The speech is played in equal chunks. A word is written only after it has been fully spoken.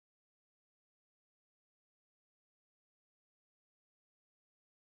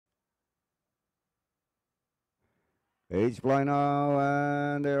H fly now,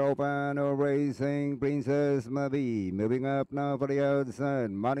 and they're open or racing Princess Mavi. Moving up now for the outside.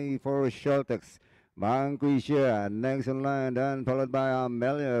 Money for Sheltex. Vanquisha next in line, then followed by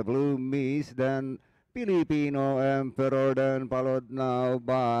Amelia Blue Miss, then Filipino Emperor, then followed now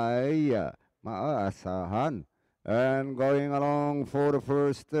by Maasahan. And going along for the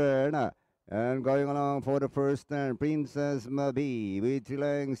first turn. Princess Mavi with 3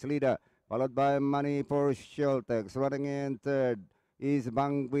 lengths leader, followed by Money for Sheltex. Running in third is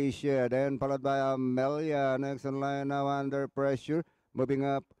Vanquisha, then followed by Amelia. Next in line now under pressure. Moving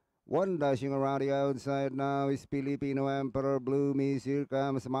up, one dashing around the outside now is Filipino Emperor Blue Miss. Here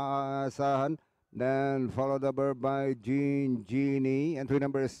comes Maasahan. Then followed over by Genie, entry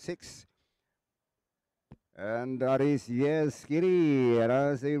number 6. And that is Yes Kitty. And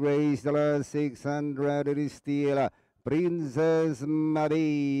as they race the last 600, it is still Princess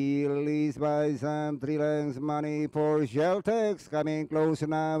Marie, released by some 3 lengths. Money for Sheltex, coming close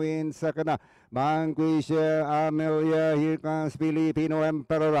now in second. Vanquisha, Amelia, here comes Filipino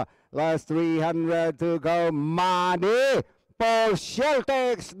Emperor. Last 300 to go. Money for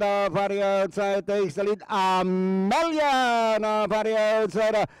Sheltex, the very outside takes the lead. Amelia, the very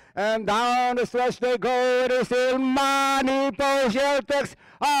outside, and down the stretch they go. It is still Money for Sheltex.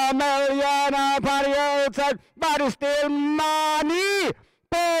 Amelia, the very outside, but it's still Money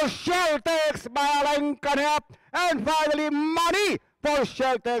for Sheltex by a length and a half. And finally, Money for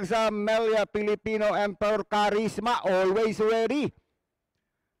Sheltex. Amelia, Filipino Emperor, Charisma, always ready.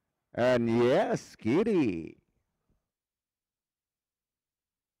 And Yes Kitty.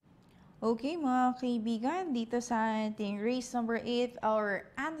 Okay mga kaibigan, dito sa ating race number 8, our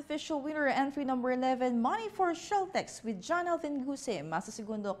unofficial winner, entry number 11, Money for Sheltex with John Alvin Guse. Masa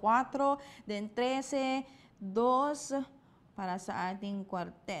segundo 4, then 13, 2 para sa ating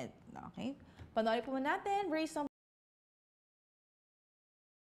quartet. Okay? Panoorin po natin race number